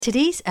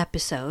Today's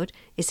episode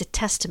is a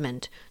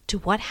testament to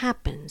what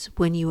happens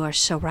when you are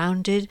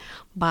surrounded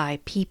by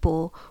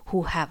people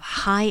who have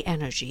high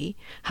energy,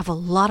 have a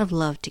lot of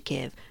love to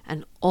give,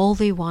 and all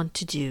they want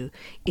to do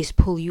is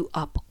pull you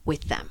up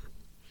with them.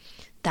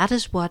 That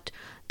is what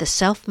the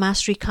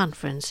Self-Mastery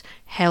Conference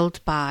held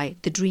by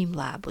the Dream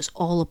Lab was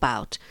all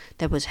about,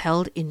 that was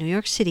held in New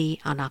York City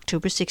on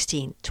October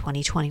 16,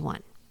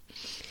 2021.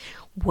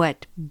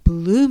 What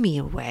blew me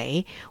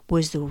away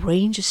was the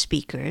range of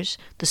speakers,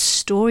 the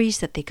stories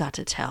that they got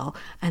to tell,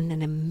 and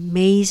an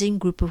amazing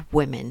group of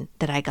women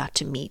that I got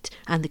to meet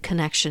and the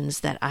connections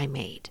that I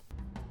made.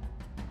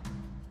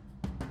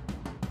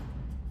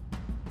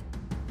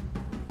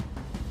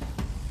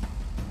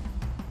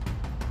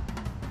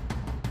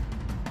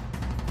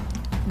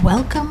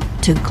 Welcome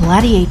to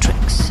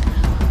Gladiatrix.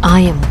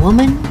 I am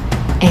woman,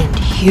 and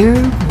hear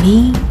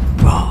me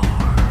roar.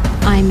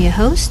 I'm your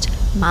host,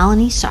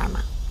 Malini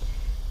Sarma.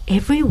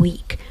 Every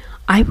week,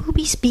 I will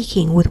be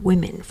speaking with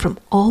women from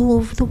all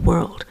over the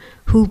world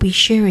who will be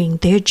sharing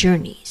their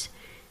journeys,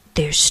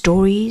 their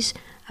stories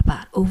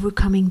about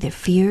overcoming their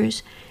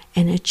fears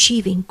and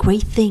achieving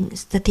great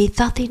things that they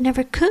thought they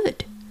never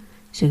could.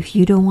 So if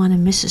you don't want to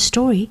miss a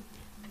story,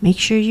 make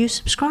sure you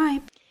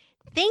subscribe.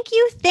 Thank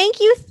you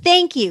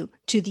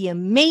to the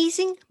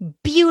amazing,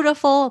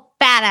 beautiful,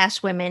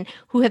 badass women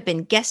who have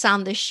been guests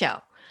on this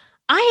show.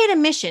 I had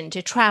a mission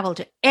to travel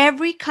to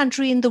every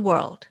country in the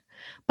world.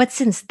 But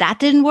since that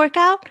didn't work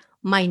out,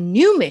 my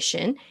new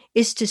mission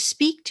is to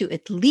speak to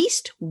at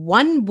least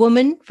one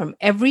woman from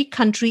every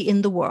country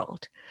in the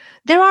world.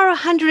 There are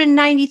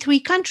 193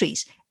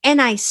 countries,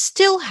 and I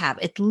still have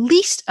at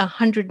least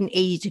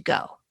 180 to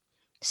go.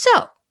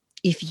 So,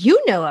 if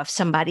you know of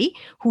somebody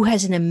who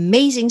has an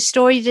amazing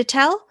story to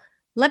tell,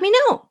 let me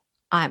know.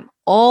 I'm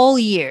all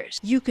ears.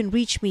 You can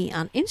reach me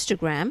on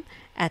Instagram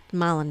at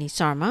Malini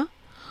Sarma,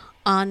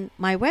 on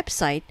my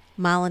website,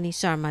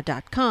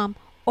 malinisarma.com,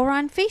 or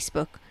on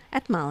Facebook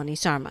at Malini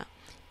Sarma,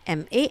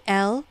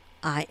 MALINISARMA.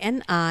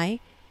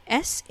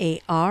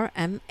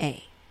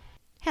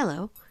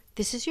 Hello,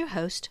 this is your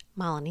host,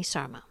 Malini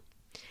Sarma.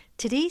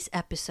 Today's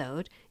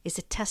episode is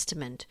a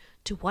testament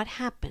to what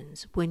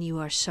happens when you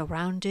are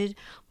surrounded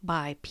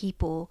by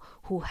people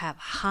who have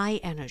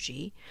high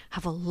energy,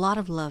 have a lot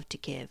of love to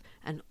give,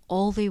 and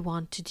all they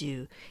want to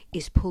do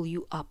is pull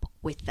you up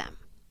with them.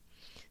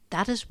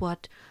 That is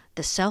what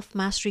the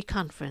Self-Mastery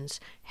Conference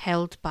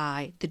held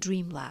by the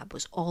Dream Lab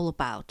was all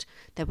about,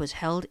 that was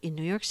held in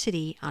New York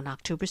City on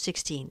October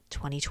 16,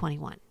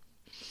 2021.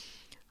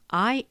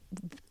 I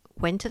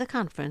went to the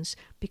conference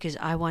because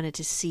I wanted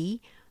to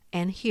see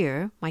and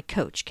hear my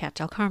coach, Kat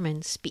Del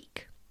Carmen,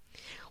 speak.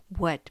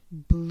 What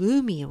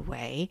blew me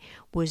away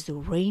was the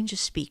range of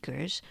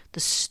speakers,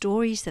 the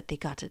stories that they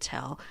got to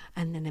tell,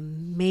 and an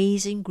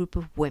amazing group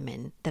of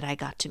women that I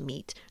got to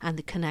meet and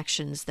the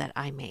connections that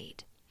I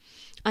made.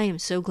 I am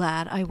so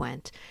glad I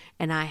went,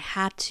 and I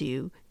had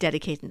to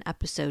dedicate an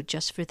episode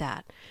just for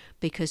that,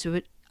 because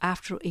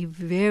after a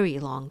very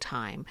long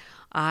time,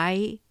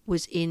 I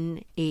was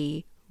in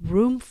a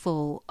room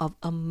full of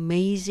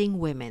amazing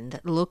women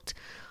that looked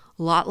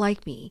a lot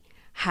like me,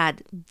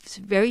 had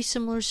very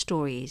similar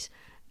stories,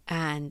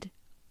 and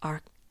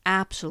are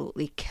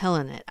absolutely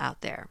killing it out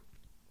there.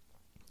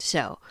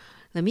 So,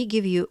 let me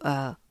give you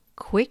a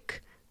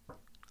quick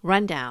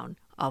rundown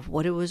of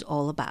what it was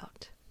all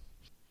about.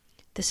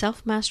 The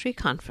Self-Mastery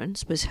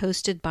Conference was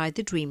hosted by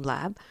the Dream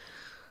Lab,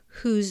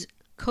 whose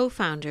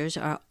co-founders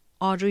are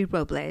Audrey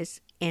Robles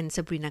and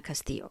Sabrina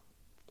Castillo.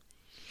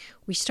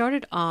 We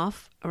started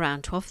off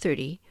around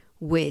 12:30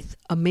 with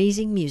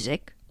amazing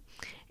music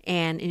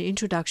and an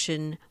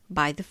introduction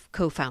by the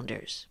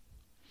co-founders.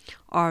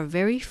 Our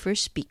very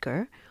first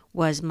speaker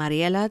was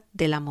Mariela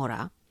de la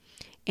Mora,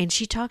 and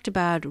she talked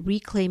about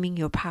reclaiming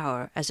your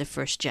power as a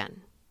first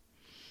gen.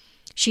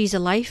 She's a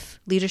life,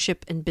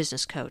 leadership, and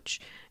business coach.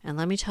 And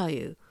let me tell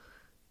you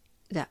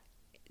that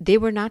they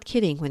were not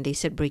kidding when they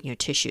said bring your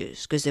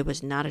tissues, because there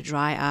was not a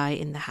dry eye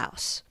in the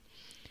house.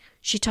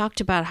 She talked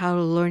about how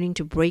learning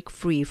to break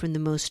free from the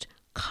most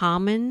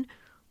common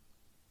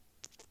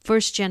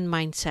first-gen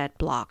mindset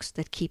blocks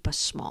that keep us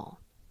small.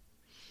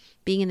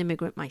 Being an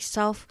immigrant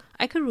myself,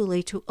 I could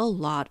relate to a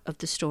lot of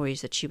the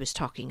stories that she was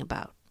talking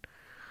about.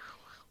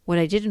 What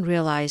I didn't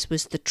realize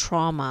was the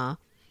trauma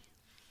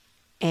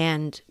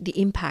and the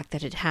impact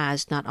that it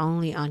has not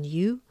only on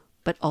you,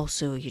 but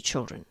also your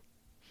children.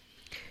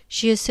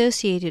 She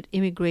associated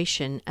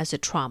immigration as a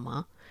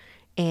trauma,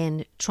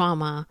 and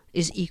trauma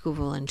is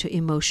equivalent to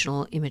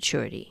emotional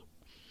immaturity.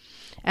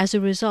 As a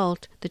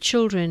result, the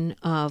children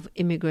of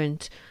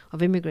immigrants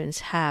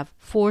have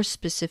 4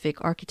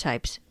 specific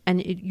archetypes,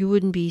 and you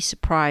wouldn't be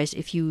surprised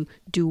if you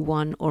do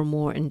one or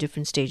more in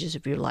different stages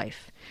of your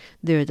life.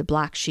 They're the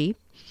black sheep,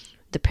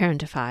 the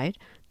parentified,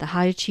 the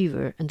high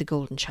achiever, and the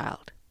golden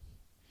child.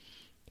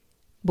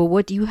 But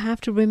what you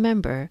have to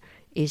remember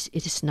is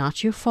it is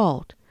not your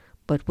fault,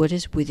 but what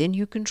is within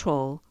your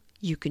control,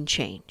 you can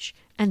change.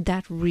 And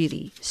that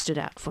really stood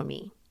out for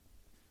me.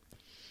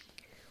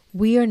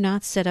 We are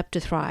not set up to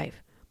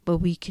thrive, but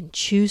we can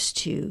choose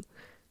to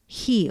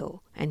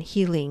heal, and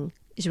healing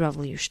is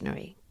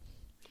revolutionary.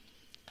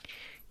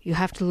 You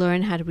have to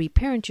learn how to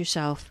reparent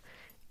yourself,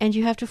 and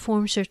you have to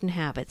form certain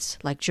habits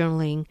like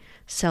journaling,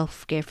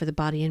 self-care for the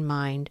body and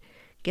mind,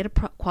 get a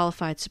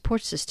qualified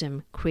support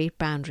system, create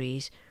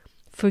boundaries,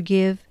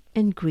 forgive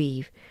and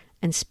grieve,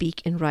 and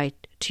speak and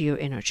write to your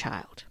inner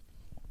child.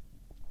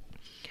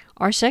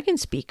 Our second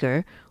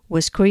speaker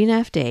was Karina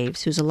F.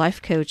 Daves, who's a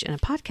life coach and a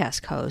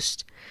podcast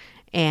host,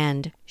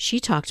 and she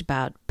talked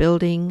about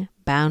building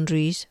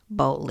boundaries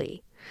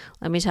boldly.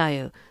 Let me tell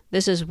you,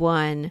 this is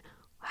one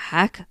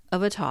heck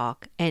of a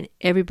talk, and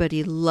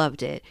everybody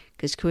loved it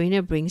because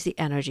Karina brings the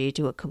energy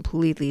to a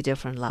completely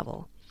different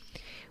level.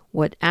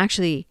 What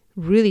actually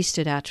really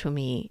stood out to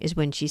me is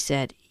when she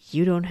said,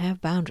 you don't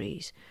have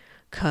boundaries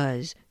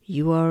because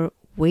you are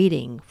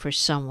waiting for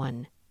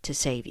someone to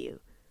save you.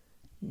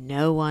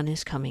 No one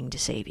is coming to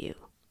save you.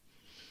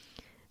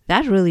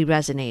 That really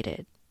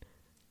resonated.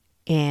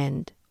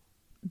 And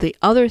the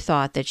other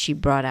thought that she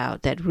brought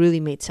out that really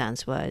made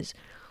sense was,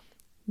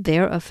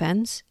 their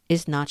offense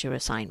is not your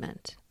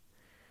assignment.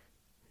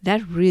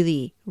 That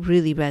really,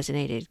 really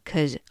resonated,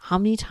 because how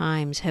many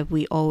times have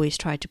we always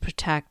tried to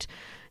protect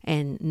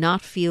and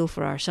not feel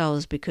for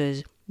ourselves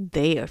because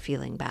they are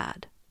feeling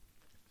bad?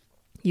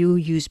 You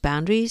use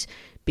boundaries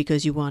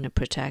because you want to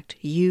protect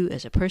you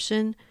as a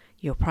person,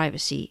 your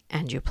privacy,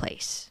 and your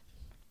place.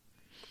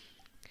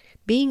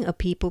 Being a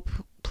people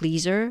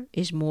pleaser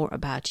is more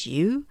about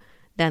you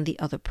than the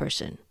other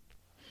person.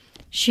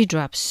 She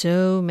dropped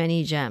so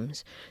many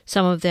gems.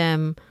 Some of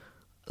them,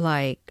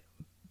 like,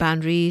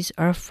 boundaries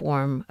are a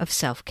form of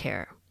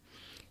self-care.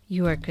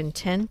 You are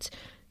content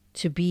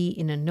to be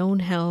in a known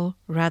hell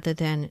rather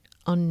than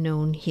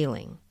unknown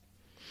healing.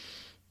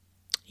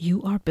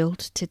 You are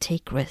built to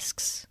take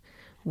risks.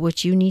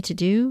 What you need to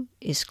do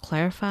is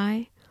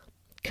clarify,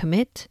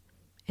 commit,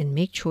 and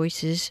make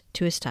choices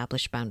to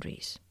establish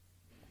boundaries.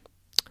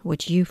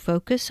 What you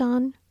focus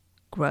on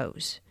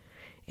grows,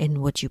 and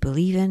what you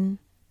believe in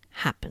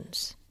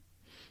happens.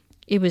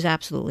 It was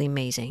absolutely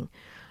amazing.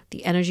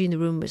 The energy in the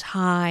room was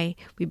high.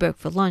 We broke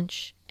for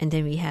lunch, and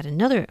then we had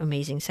another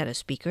amazing set of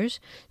speakers,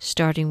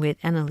 starting with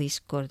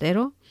Annalise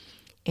Cordero,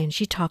 and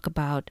she talked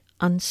about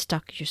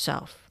unstuck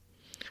yourself.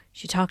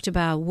 She talked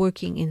about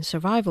working in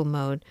survival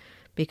mode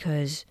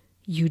because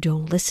you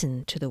don't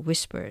listen to the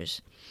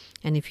whispers.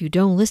 And if you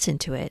don't listen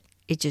to it,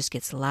 it just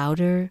gets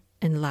louder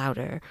and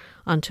louder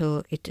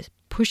until it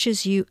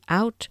pushes you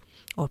out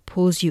or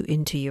pulls you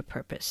into your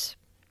purpose.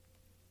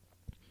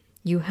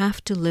 You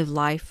have to live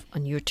life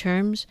on your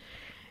terms,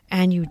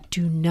 and you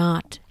do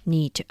not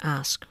need to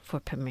ask for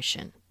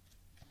permission.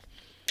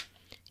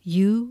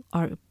 You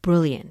are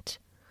brilliant,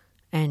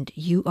 and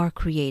you are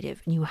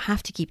creative, and you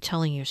have to keep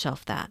telling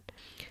yourself that.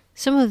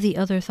 Some of the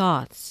other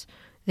thoughts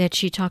that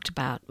she talked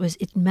about was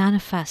it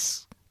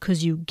manifests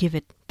because you give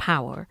it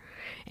power,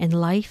 and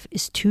life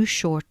is too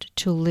short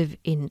to live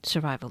in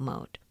survival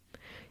mode.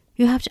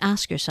 You have to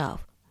ask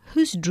yourself,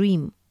 whose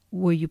dream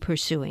were you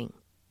pursuing?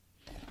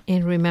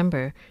 And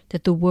remember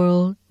that the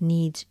world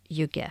needs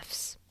your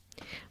gifts.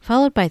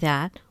 Followed by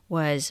that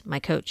was my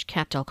coach,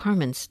 Kat Del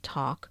Carmen's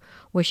talk,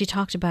 where she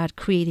talked about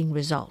creating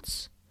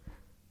results.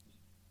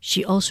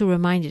 She also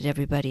reminded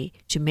everybody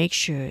to make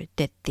sure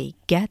that they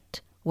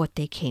get what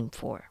they came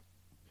for.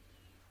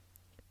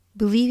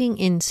 Believing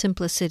in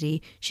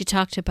simplicity, she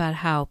talked about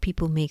how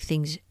people make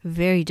things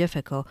very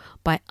difficult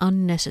by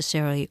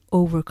unnecessarily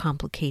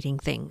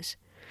overcomplicating things.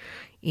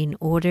 In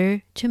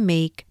order to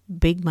make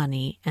big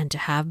money and to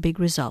have big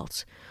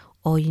results,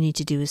 all you need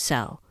to do is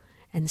sell.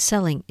 And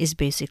selling is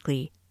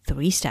basically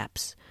 3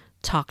 steps.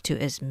 Talk to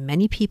as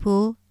many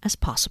people as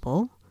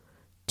possible.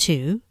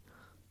 2,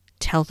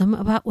 tell them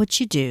about what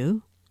you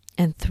do.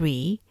 And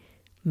 3,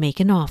 make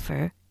an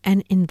offer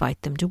and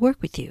invite them to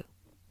work with you.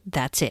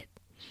 That's it.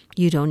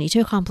 You don't need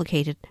to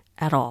complicate it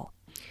at all.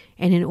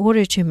 And in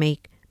order to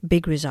make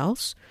big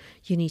results,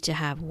 you need to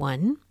have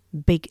 1,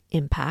 big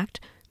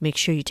impact. Make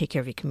sure you take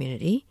care of your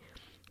community.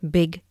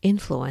 Big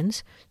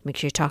influence. Make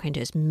sure you're talking to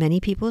as many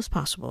people as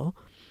possible.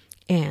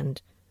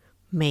 And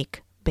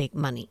make big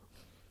money.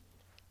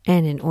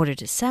 And in order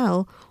to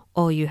sell,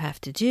 all you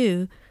have to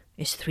do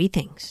is 3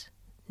 things.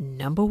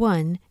 Number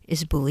 1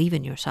 is believe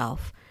in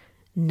yourself.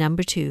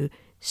 Number 2,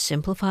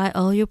 simplify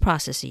all your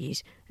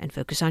processes and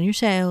focus on your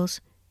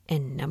sales.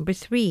 And number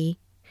 3,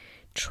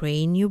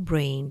 train your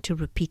brain to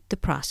repeat the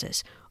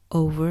process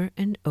over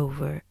and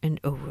over and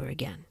over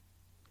again.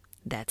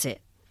 That's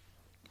it.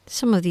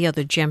 Some of the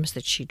other gems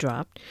that she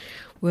dropped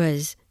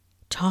was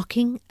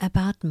talking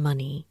about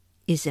money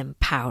is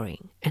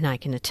empowering, and I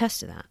can attest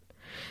to that.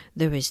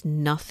 There is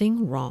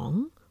nothing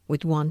wrong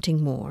with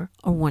wanting more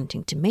or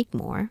wanting to make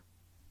more.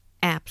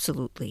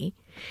 Absolutely.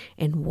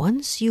 And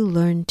once you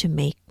learn to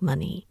make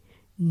money,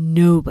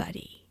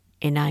 nobody,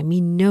 and I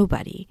mean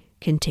nobody,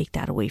 can take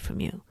that away from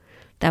you.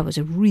 That was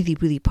a really,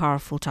 really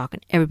powerful talk,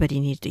 and everybody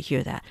needed to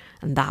hear that,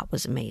 and that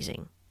was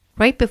amazing.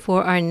 Right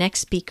before our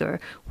next speaker,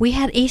 we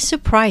had a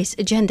surprise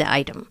agenda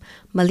item.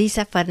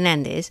 Melissa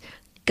Fernandez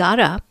got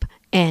up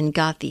and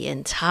got the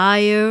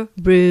entire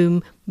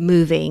room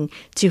moving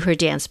to her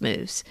dance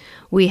moves.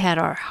 We had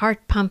our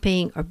heart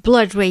pumping, our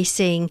blood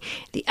racing,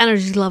 the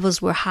energy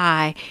levels were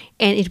high,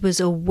 and it was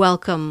a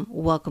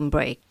welcome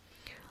break.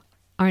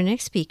 Our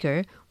next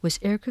speaker was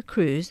Erica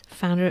Cruz,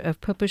 founder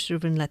of Purpose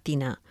Driven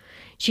Latina.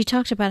 She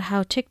talked about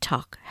how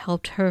TikTok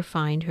helped her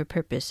find her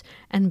purpose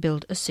and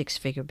build a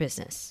 6-figure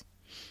business.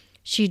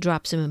 She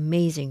dropped some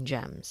amazing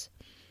gems.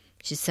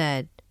 She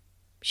said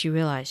she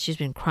realized she's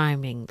been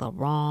climbing the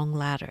wrong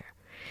ladder.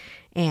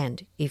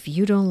 And if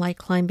you don't like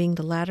climbing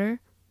the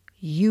ladder,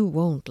 you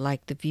won't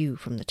like the view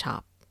from the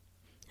top.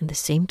 And the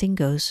same thing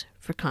goes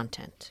for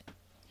content.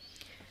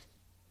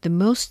 The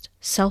most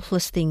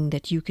selfless thing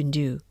that you can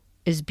do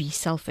is be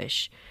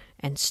selfish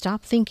and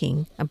stop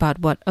thinking about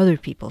what other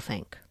people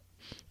think.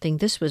 I think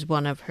this was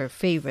one of her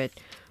favorite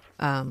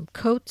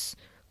quotes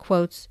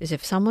is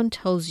if someone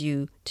tells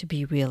you to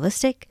be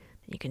realistic,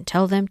 you can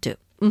tell them to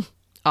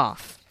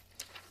off.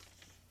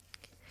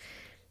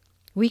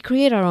 We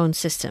create our own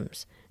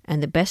systems,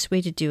 and the best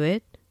way to do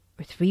it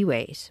are 3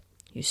 ways.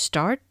 You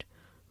start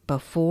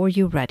before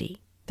you're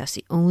ready. That's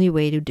the only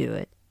way to do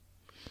it.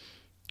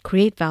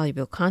 Create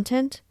valuable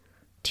content.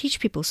 Teach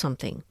people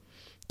something.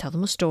 Tell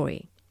them a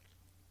story.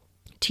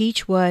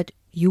 Teach what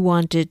you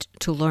wanted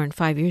to learn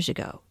 5 years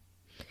ago.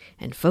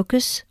 And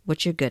focus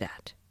what you're good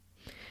at.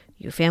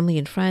 Your family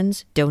and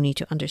friends don't need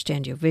to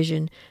understand your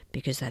vision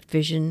because that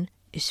vision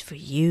is for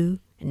you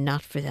and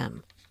not for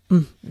them.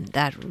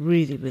 That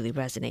really, really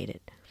resonated.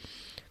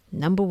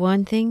 Number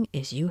 1 thing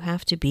is you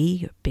have to be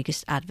your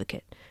biggest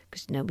advocate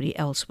because nobody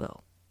else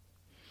will.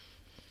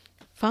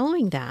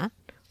 Following that,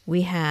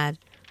 we had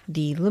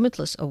the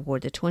Limitless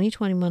Award, the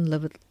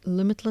 2021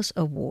 Limitless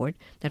Award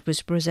that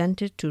was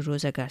presented to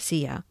Rosa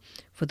Garcia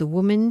for the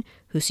woman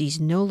who sees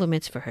no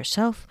limits for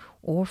herself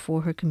or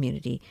for her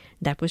community.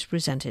 That was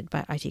presented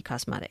by IT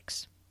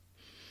Cosmetics.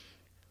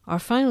 Our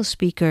final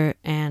speaker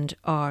and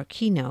our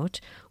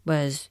keynote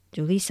was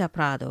Julissa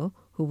Prado,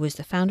 who was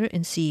the founder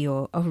and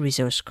CEO of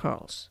Resource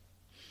Curls.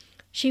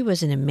 She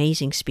was an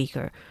amazing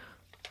speaker,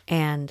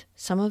 and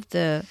some of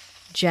the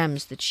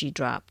gems that she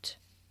dropped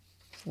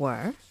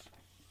were: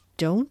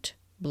 don't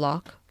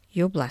block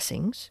your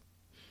blessings,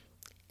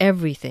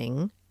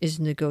 everything is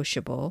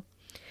negotiable,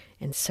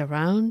 and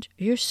surround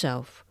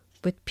yourself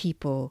with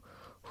people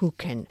who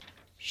can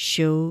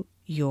show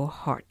your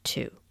heart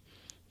to.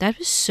 That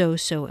was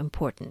so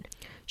important.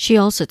 She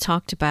also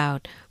talked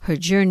about her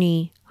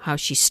journey, how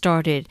she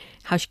started,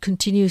 how she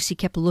continuously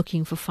kept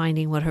looking for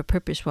finding what her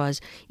purpose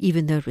was,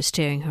 even though it was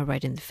staring her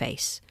right in the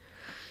face.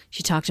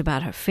 She talked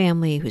about her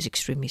family, who's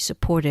extremely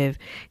supportive.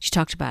 She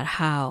talked about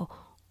how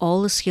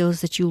all the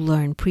skills that you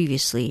learned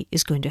previously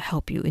is going to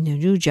help you in your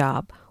new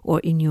job or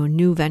in your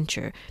new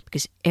venture,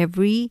 because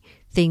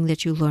everything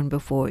that you learned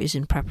before is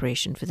in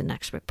preparation for the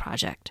next big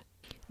project.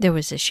 There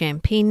was a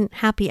champagne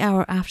happy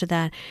hour after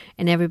that,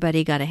 and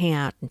everybody got to hang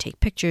out and take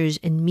pictures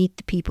and meet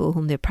the people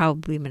whom they've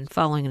probably been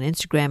following on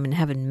Instagram and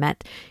haven't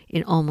met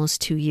in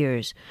almost 2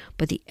 years.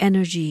 But the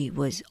energy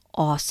was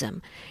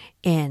awesome.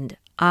 And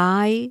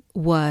I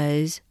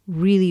was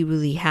really,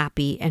 really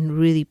happy and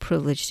really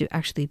privileged to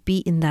actually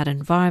be in that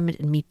environment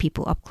and meet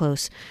people up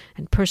close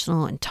and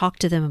personal and talk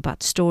to them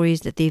about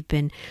stories that they've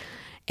been.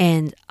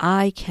 And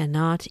I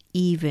cannot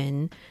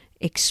even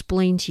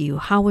explain to you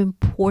how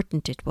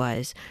important it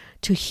was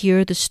to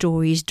hear the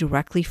stories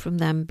directly from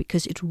them,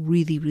 because it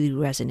really, really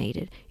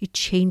resonated. It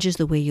changes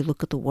the way you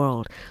look at the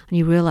world, and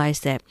you realize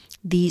that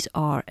these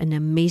are an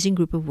amazing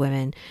group of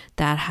women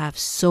that have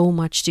so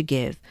much to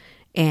give,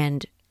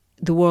 and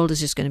the world is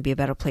just going to be a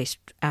better place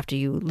after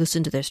you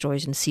listen to their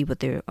stories and see what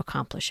they're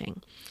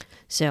accomplishing.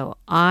 So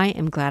I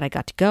am glad I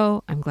got to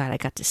go. I'm glad I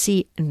got to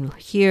see and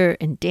hear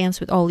and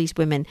dance with all these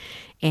women,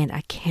 and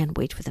I can't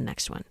wait for the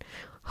next one.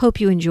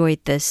 Hope you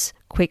enjoyed this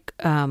quick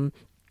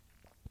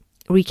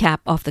recap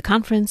of the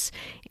conference.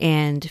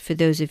 And for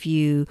those of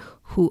you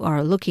who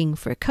are looking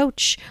for a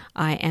coach,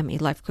 I am a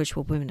life coach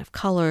for women of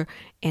color,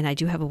 and I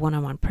do have a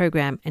one-on-one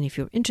program. And if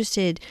you're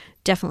interested,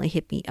 definitely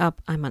hit me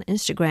up. I'm on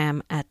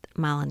Instagram at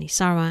Malini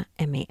Sarma,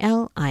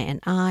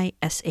 MALINISARMA,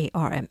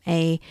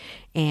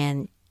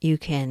 and you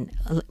can,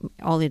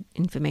 all the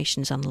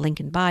information is on the link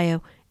in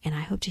bio, and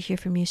I hope to hear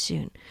from you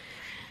soon.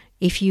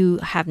 If you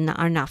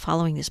are not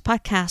following this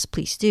podcast,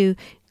 please do.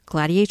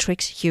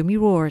 Gladiatrix, Hear Me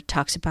Roar,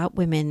 talks about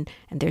women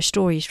and their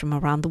stories from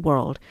around the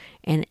world.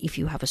 And if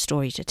you have a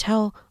story to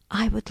tell,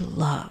 I would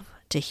love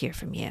to hear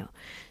from you.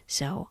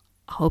 So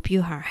I hope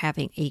you are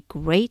having a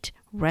great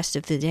rest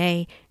of the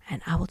day,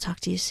 and I will talk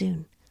to you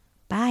soon.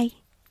 Bye.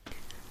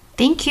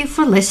 Thank you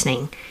for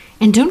listening.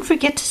 And don't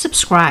forget to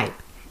subscribe.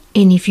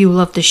 And if you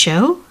love the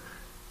show,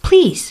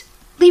 please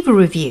leave a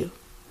review.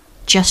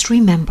 Just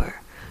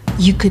remember,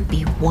 you could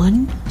be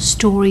one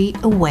story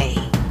away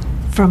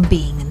from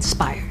being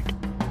inspired.